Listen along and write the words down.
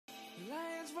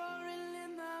lions roaring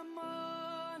in the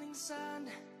morning sun,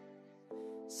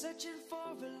 searching for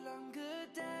a longer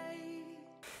day.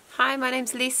 Hi, my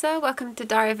name's Lisa. Welcome to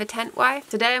Diary of a Tentwife.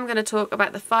 Today I'm going to talk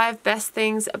about the 5 best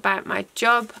things about my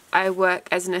job. I work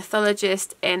as an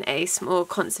ethologist in a small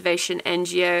conservation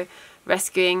NGO,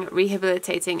 rescuing,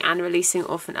 rehabilitating and releasing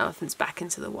orphan elephants back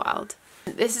into the wild.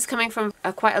 This is coming from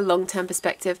quite a long-term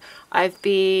perspective. I've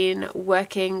been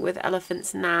working with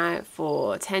elephants now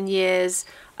for 10 years.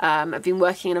 I've been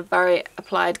working in a very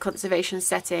applied conservation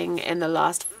setting in the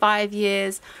last 5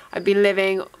 years. I've been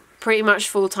living pretty much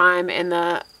full-time in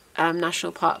the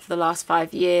national park for the last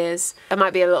 5 years. I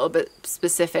might be a little bit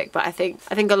specific, but I think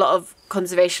a lot of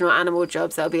conservation or animal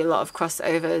jobs, there'll be a lot of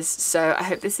crossovers. So I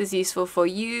hope this is useful for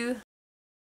you.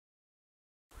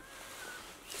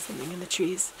 Something in the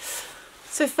trees.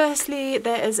 So firstly,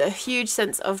 there is a huge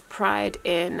sense of pride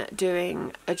in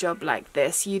doing a job like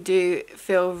this. You do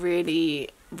feel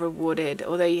really rewarded,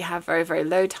 although you have very, very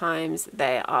low times.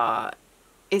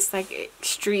 It's like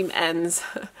extreme ends.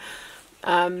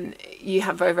 You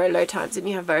have very, very low times and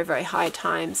you have very, very high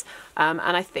times. And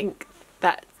I think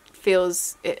that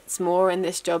it's more in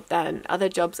this job than other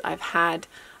jobs I've had.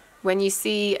 When you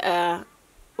see a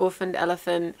orphaned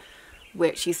elephant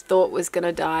which you thought was going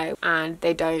to die and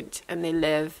they don't, and they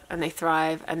live and they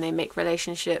thrive and they make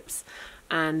relationships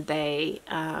and they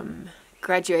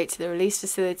graduate to the release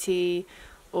facility,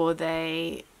 or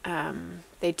they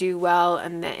do well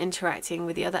and they're interacting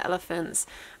with the other elephants,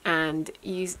 and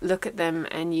you look at them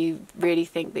and you really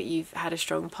think that you've had a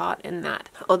strong part in that.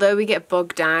 Although we get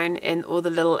bogged down in all the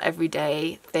little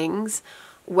everyday things,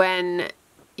 when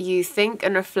you think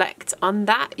and reflect on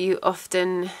that, you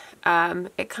often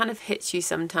it kind of hits you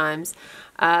sometimes,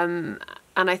 and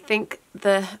I think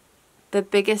the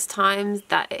biggest times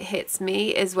that it hits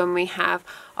me is when we have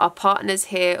our partners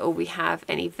here or we have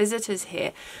any visitors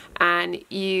here, and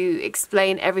you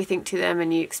explain everything to them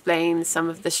and you explain some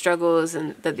of the struggles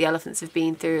that the elephants have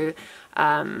been through,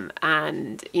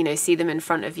 and you know, see them in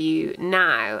front of you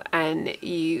now, and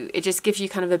it just gives you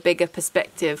kind of a bigger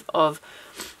perspective of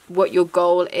what your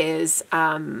goal is,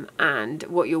 and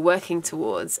what you're working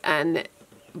towards. And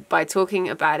by talking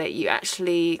about it, you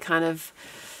actually kind of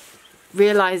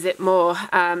realize it more,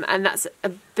 and that's a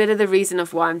bit of the reason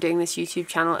of why I'm doing this YouTube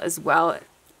channel as well.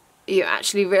 You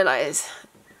actually realize,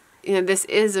 you know, this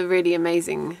is a really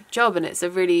amazing job and it's a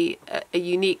really a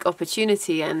unique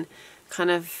opportunity, and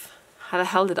kind of, how the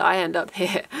hell did I end up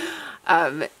here?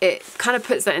 It kind of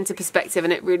puts that into perspective,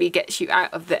 and it really gets you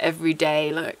out of the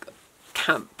everyday like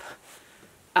camp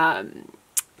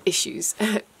issues.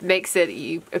 Makes it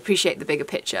you appreciate the bigger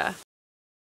picture.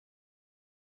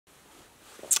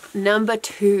 Number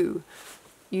 2,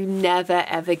 you never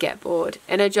ever get bored.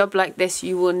 In a job like this,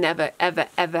 you will never ever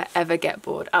ever ever get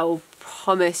bored. I will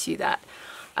promise you that.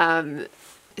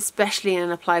 Especially in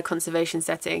an applied conservation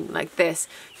setting like this,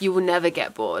 you will never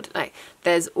get bored. Like,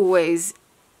 there's always,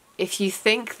 if you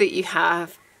think that you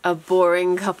have a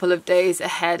boring couple of days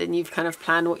ahead and you've kind of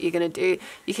planned what you're going to do,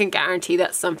 you can guarantee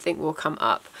that something will come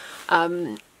up.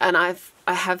 And I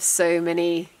have so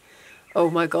many, oh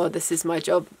my god, this is my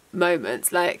job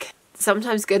moments, like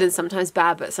sometimes good and sometimes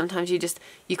bad, but sometimes you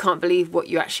can't believe what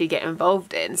you actually get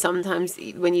involved in. Sometimes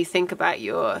when you think about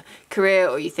your career,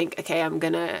 or you think, okay, I'm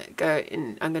gonna be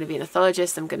an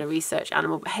ethologist, I'm gonna research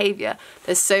animal behavior,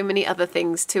 there's so many other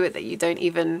things to it that you don't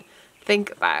even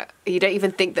think about, you don't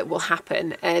even think that will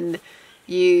happen. And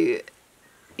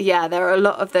there are a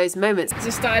lot of those moments. It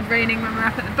just started raining when we were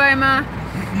up at the Boma,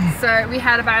 so we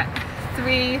had about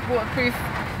 3 waterproof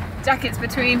jackets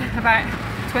between about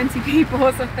 20 people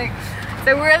or something,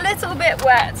 so we're a little bit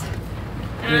wet.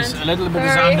 Yes, a little bit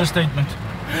is an understatement.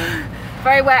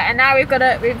 Very wet, and now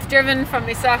we've driven from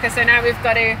Lusaka, so now we've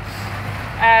got to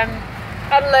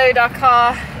unload our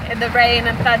car in the rain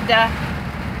and thunder.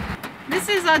 This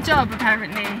is our job,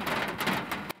 apparently.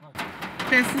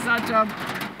 This is our job.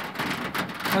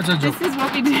 What's our job? This is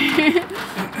what we do.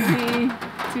 We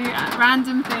do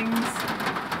random things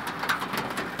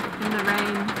in the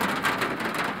rain.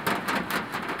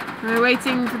 We're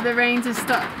waiting for the rain to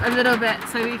stop a little bit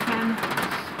so we can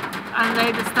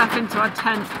unload the stuff into our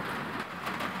tent.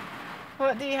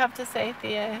 What do you have to say,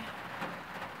 Theo?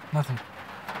 Nothing.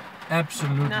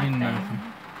 Absolutely nothing.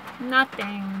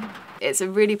 Nothing. It's a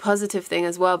really positive thing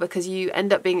as well, because you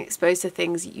end up being exposed to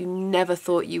things you never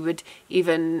thought you would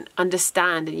even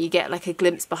understand, and you get like a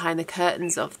glimpse behind the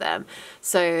curtains of them.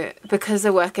 So because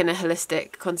I work in a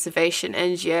holistic conservation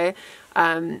NGO,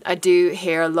 I do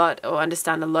hear a lot, or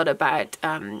understand a lot about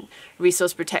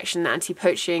resource protection, the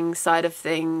anti-poaching side of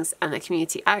things, and the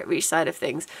community outreach side of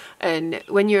things. And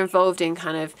when you're involved in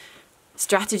kind of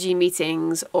strategy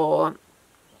meetings or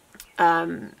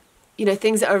you know,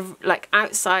 things that are like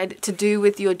outside to do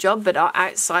with your job but are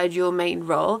outside your main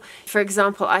role. For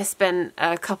example, I spent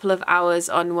a couple of hours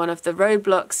on one of the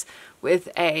roadblocks with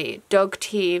a dog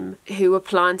team who were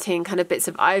planting kind of bits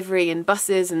of ivory in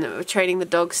buses, and they were training the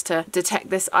dogs to detect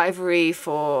this ivory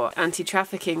for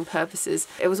anti-trafficking purposes.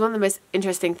 It was one of the most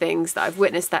interesting things that I've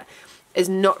witnessed that is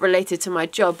not related to my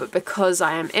job, but because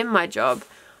I am in my job,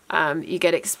 you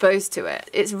get exposed to it.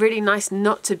 It's really nice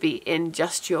not to be in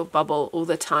just your bubble all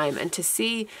the time and to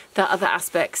see the other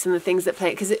aspects and the things that play,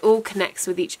 because it all connects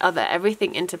with each other.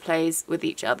 Everything interplays with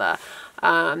each other.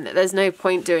 There's no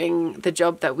point doing the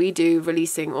job that we do,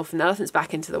 releasing orphan elephants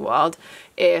back into the wild,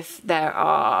 if there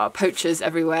are poachers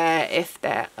everywhere, if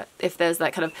there's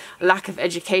that kind of lack of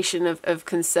education of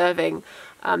conserving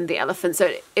the elephants.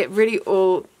 So it really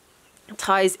all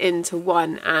ties into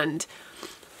one, and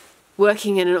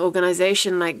working in an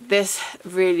organization like this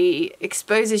really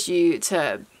exposes you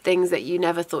to things that you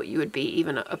never thought you would be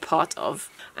even a part of.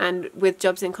 And with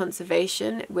jobs in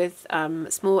conservation, with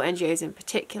small NGOs in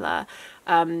particular,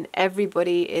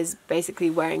 everybody is basically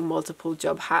wearing multiple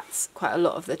job hats quite a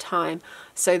lot of the time,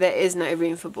 so there is no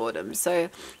room for boredom. So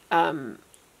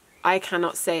I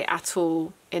cannot say at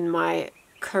all in my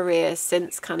career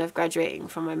since kind of graduating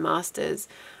from my master's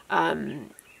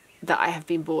that I have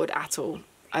been bored at all.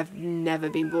 I've never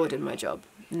been bored in my job,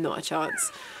 not a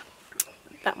chance.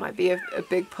 That might be a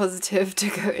big positive to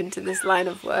go into this line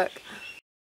of work.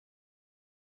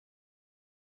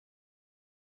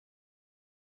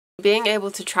 Being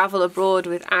able to travel abroad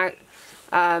without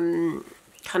kind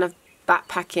of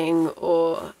backpacking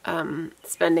or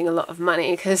spending a lot of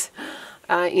money, because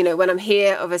you know, when I'm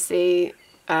here, obviously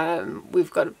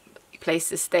we've got a place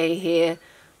to stay here.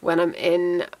 When I'm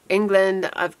in England,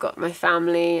 I've got my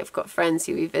family, I've got friends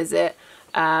who we visit.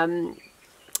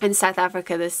 In South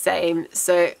Africa, the same.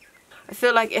 So I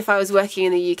feel like if I was working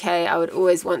in the UK, I would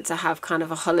always want to have kind of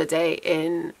a holiday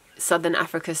in Southern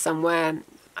Africa somewhere.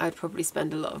 I'd probably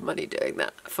spend a lot of money doing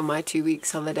that for my 2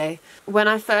 weeks holiday. When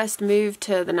I first moved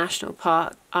to the national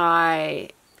park, I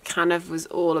kind of was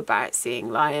all about seeing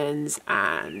lions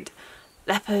and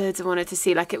leopards. I wanted to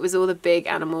see, like, it was all the big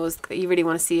animals that you really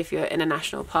want to see if you're in a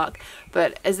national park.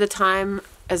 But as the time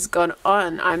has gone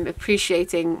on, I'm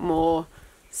appreciating more,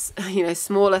 you know,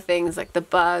 smaller things like the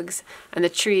bugs and the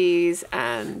trees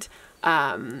and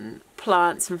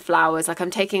plants and flowers. Like, I'm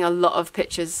taking a lot of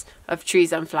pictures of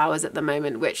trees and flowers at the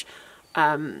moment, which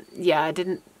yeah, I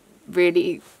didn't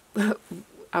really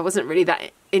I wasn't really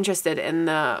that interested in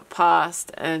the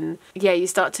past. And yeah, you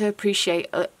start to appreciate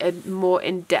a more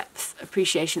in-depth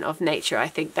appreciation of nature, I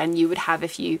think, than you would have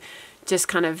if you just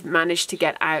kind of managed to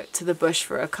get out to the bush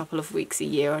for a couple of weeks a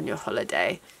year on your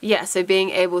holiday. Yeah, so being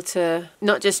able to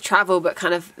not just travel but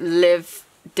kind of live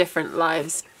different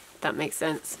lives, if that makes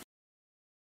sense.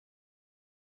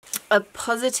 A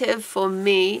positive for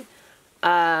me,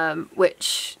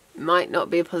 which might not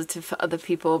be a positive for other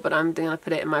people, but I'm going to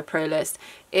put it in my pro list,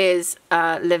 is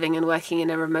living and working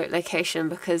in a remote location,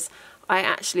 because I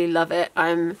actually love it.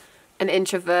 I'm an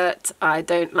introvert. I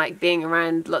don't like being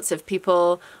around lots of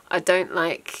people. I don't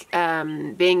like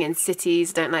being in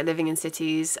cities, don't like living in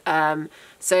cities.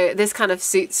 So this kind of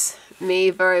suits me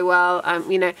very well.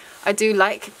 You know, I do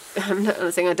like, I'm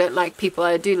not saying I don't like people,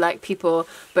 I do like people,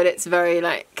 but it's very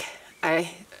like,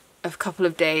 a couple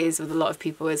of days with a lot of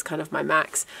people is kind of my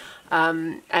max.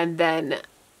 And then,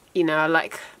 you know, I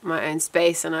like my own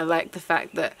space, and I like the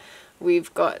fact that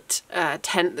we've got a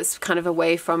tent that's kind of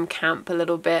away from camp a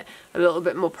little bit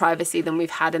more privacy than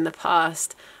we've had in the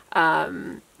past.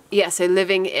 Yeah, so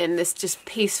living in this just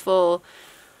peaceful,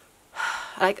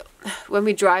 like when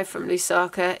we drive from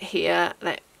Lusaka here,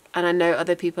 like, and I know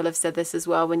other people have said this as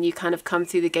well, when you kind of come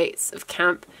through the gates of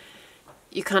camp,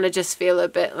 you kind of just feel a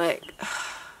bit like,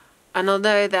 and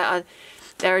although there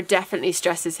are definitely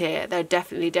stresses here, there are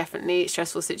definitely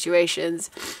stressful situations,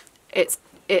 it's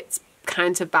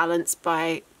counterbalanced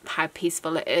by how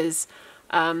peaceful it is,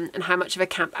 and how much of a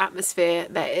camp atmosphere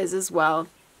there is as well.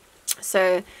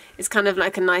 So it's kind of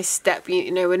like a nice step.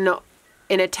 You know, we're not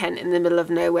in a tent in the middle of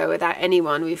nowhere without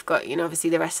anyone. We've got, you know, obviously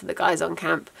the rest of the guys on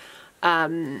camp,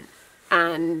 but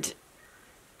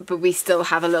we still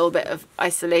have a little bit of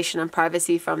isolation and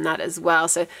privacy from that as well.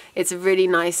 So it's a really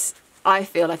nice, I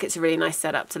feel like it's a really nice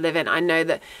setup to live in. I know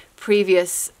that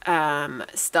previous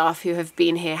staff who have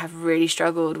been here have really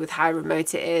struggled with how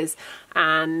remote it is,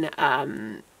 and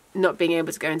not being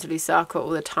able to go into Lusaka all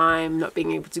the time, not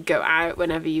being able to go out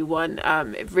whenever you want.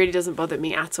 It really doesn't bother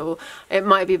me at all. It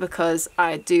might be because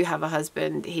I do have a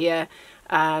husband here,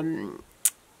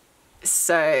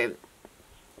 so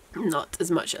not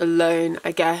as much alone,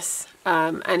 I guess.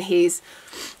 And he's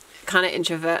kind of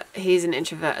introvert. He's an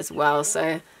introvert as well,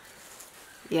 so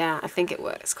yeah, I think it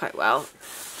works quite well.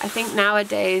 I think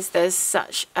nowadays there's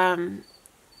such an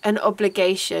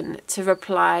obligation to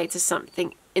reply to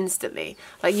something instantly.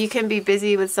 Like, you can be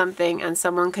busy with something and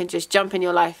someone can just jump in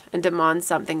your life and demand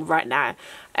something right now,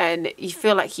 and you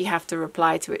feel like you have to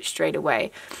reply to it straight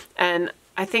away. And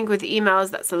I think with emails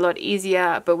that's a lot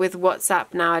easier, but with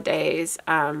WhatsApp nowadays,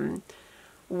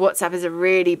 WhatsApp is a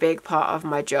really big part of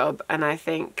my job, and I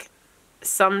think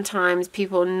sometimes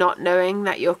people not knowing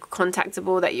that you're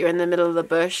contactable, that you're in the middle of the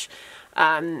bush,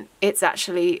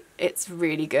 it's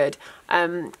really good.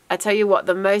 I tell you what,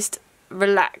 the most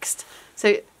relaxed,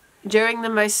 so during the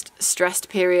most stressed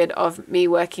period of me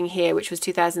working here, which was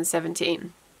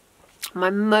 2017, my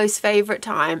most favorite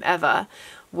time ever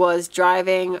was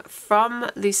driving from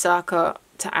Lusaka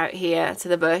to out here to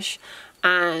the bush.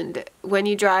 And when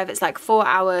you drive, it's like 4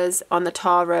 hours on the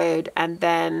tar road, and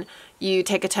then you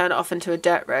take a turn off into a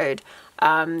dirt road,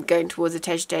 going towards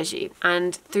Ethology.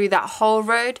 And through that whole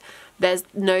road, there's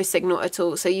no signal at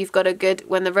all. So you've got a good,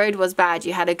 when the road was bad,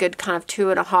 you had a good kind of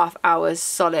 2.5 hours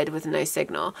solid with no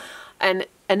signal. And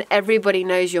everybody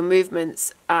knows your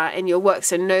movements in your work,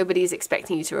 so nobody's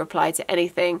expecting you to reply to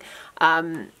anything.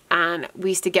 And we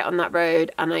used to get on that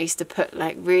road, and I used to put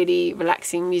like really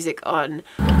relaxing music on.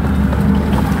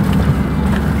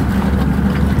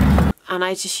 And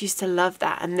I just used to love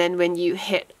that. And then when you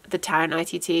hit the town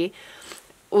ITT,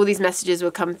 all these messages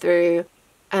would come through,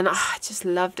 and I just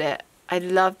loved it. I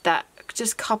loved that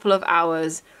just couple of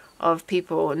hours of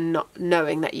people not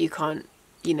knowing that you can't,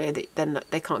 you know,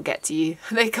 they can't get to you.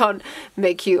 They can't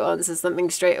make you answer something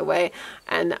straight away.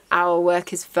 And our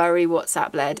work is very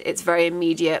WhatsApp led. It's very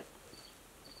immediate.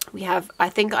 We have, I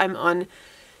think I'm on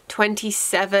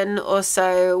 27 or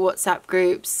so WhatsApp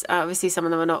groups. Obviously some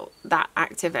of them are not that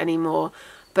active anymore,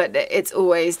 but it's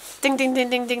always ding, ding, ding,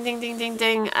 ding, ding, ding, ding, ding,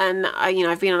 ding. And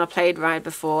I've been on a plane ride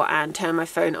before and turned my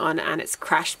phone on and it's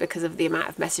crashed because of the amount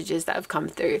of messages that have come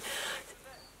through.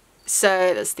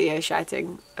 So that's Theo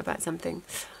shouting about something.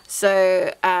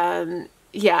 So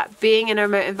yeah, being in a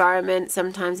remote environment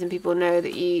sometimes, and people know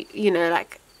that you know,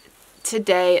 like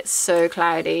today it's so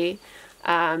cloudy.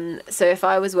 So if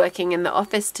I was working in the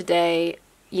office today,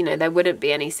 you know, there wouldn't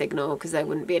be any signal because there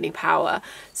wouldn't be any power.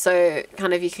 So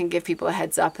kind of you can give people a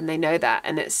heads up and they know that,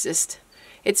 and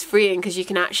it's freeing because you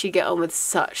can actually get on with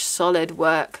such solid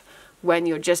work when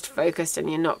you're just focused and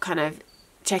you're not kind of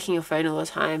checking your phone all the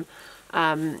time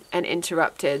and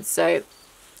interrupted. So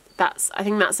I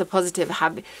think that's a positive,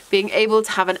 being able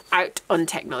to have an out on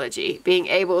technology, being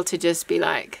able to just be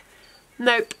like,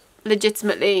 nope,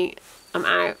 legitimately I'm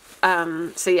out.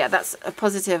 So yeah, that's a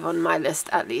positive on my list,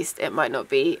 at least. It might not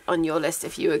be on your list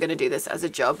if you were going to do this as a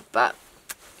job, but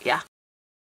yeah.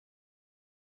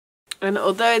 And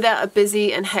although there are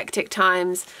busy and hectic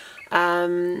times,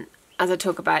 as I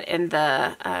talk about in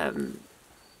the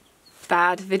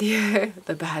bad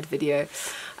video,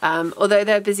 although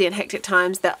they're busy and hectic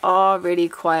times, there are really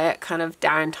quiet kind of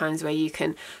down times where you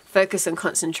can focus and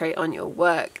concentrate on your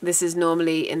work. This is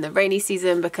normally in the rainy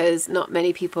season because not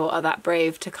many people are that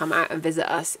brave to come out and visit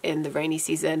us in the rainy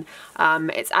season.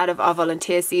 It's out of our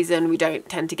volunteer season. We don't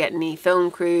tend to get any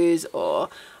film crews or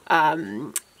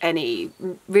any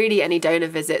donor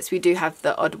visits. We do have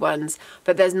the odd ones,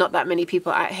 but there's not that many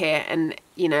people out here, and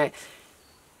you know,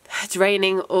 it's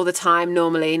raining all the time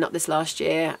normally, not this last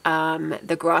year.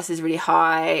 The grass is really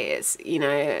high. It's, you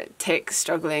know, ticks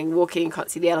struggling, walking, can't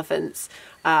see the elephants.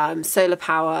 Solar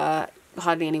power,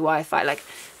 hardly any Wi-Fi. Like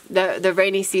the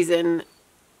rainy season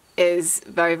is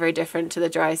very, very different to the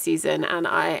dry season, and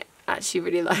I actually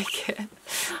really like it.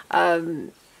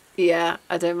 Yeah,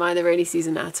 I don't mind the rainy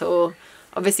season at all.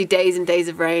 Obviously days and days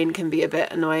of rain can be a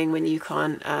bit annoying when you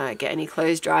can't get any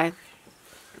clothes dry.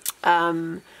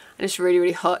 And it's really,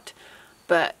 really hot,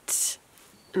 but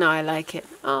no, I like it.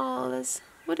 Oh,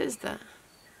 what is that? I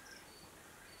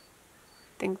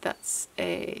think that's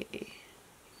a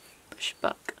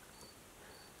bushbuck.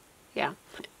 Yeah,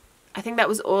 I think that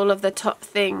was all of the top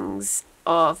things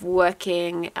of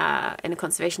working in a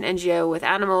conservation NGO with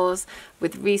animals,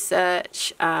 with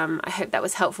research. I hope that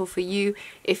was helpful for you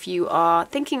if you are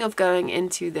thinking of going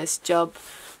into this job.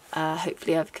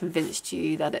 Hopefully I've convinced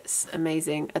you that it's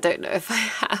amazing. I don't know if I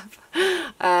have.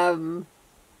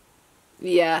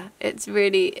 Yeah, it's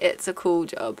a cool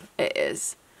job. It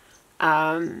is.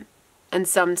 And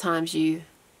sometimes you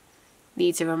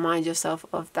need to remind yourself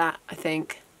of that, I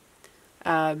think.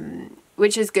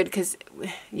 Which is good because,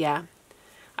 yeah,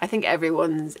 I think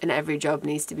everyone's in every job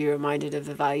needs to be reminded of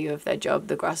the value of their job.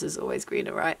 The grass is always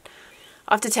greener, right?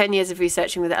 after 10 years of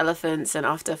researching with elephants and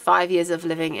after 5 years of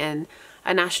living in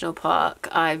a national park,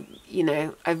 I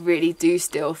really do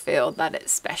still feel that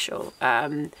it's special.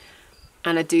 And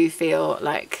I do feel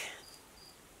like,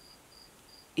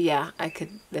 yeah, I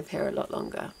could live here a lot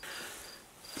longer.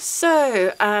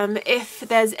 So, if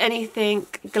there's anything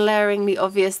glaringly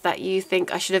obvious that you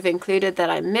think I should have included that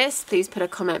I missed, please put a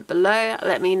comment below.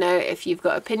 Let me know if you've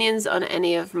got opinions on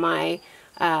any of my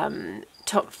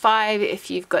top 5,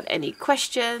 if you've got any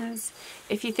questions.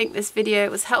 If you think this video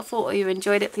was helpful or you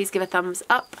enjoyed it, please give a thumbs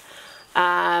up.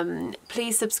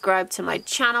 Please subscribe to my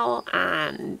channel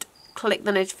and click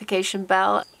the notification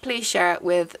bell. Please share it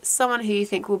with someone who you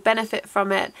think will benefit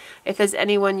from it. If there's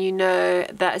anyone you know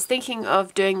that is thinking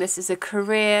of doing this as a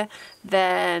career,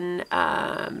 then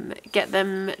get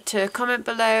them to comment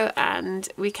below and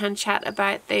we can chat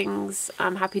about things.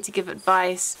 I'm happy to give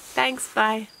advice. Thanks,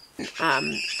 bye.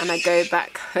 And I go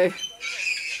back home.